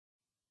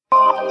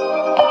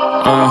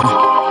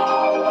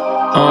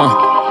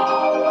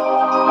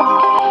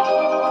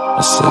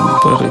I said you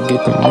better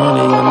get the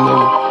money, young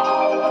nigga.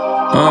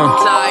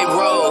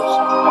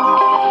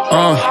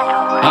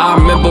 I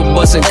remember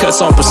busting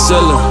cuts on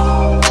Priscilla.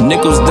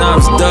 Nickels,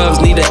 dimes,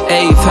 doves, need an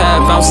eighth,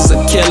 half ounces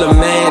of killer,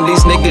 man.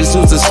 These niggas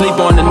used to sleep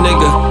on the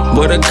nigga,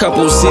 but a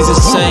couple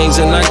seasons changed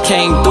and I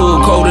came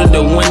through cold in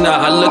the winter.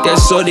 I look at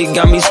shorty,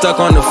 got me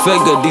stuck on the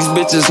figure. These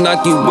bitches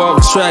knock you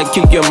off track,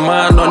 keep your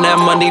mind on that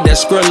money, that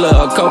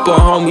Skrilla. A couple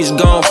homies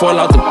gone, fall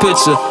out the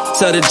picture.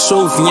 Tell the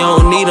truth, you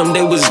don't need them,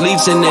 they was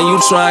leeching and you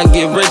try and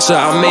get richer.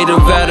 I made a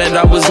vow that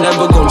I was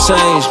never gonna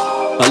change,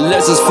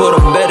 unless it's for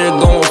the better,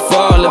 gon'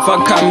 fall if I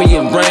caught me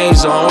a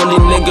range. The only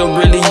nigga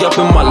really up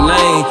in my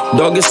lane.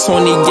 Dog, it's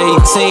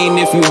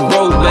 2018, if you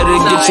broke, better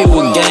get you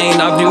a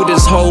gain. I view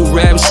this whole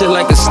rap shit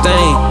like a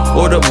stain.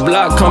 Or the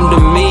block, come to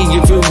me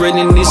if you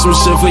really need some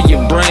shit for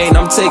your brain.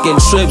 I'm taking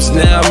trips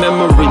now,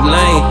 memory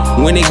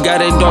lane. When it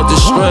got it off the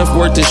strength,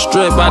 worth the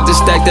strip, I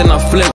just stacked and I flipped.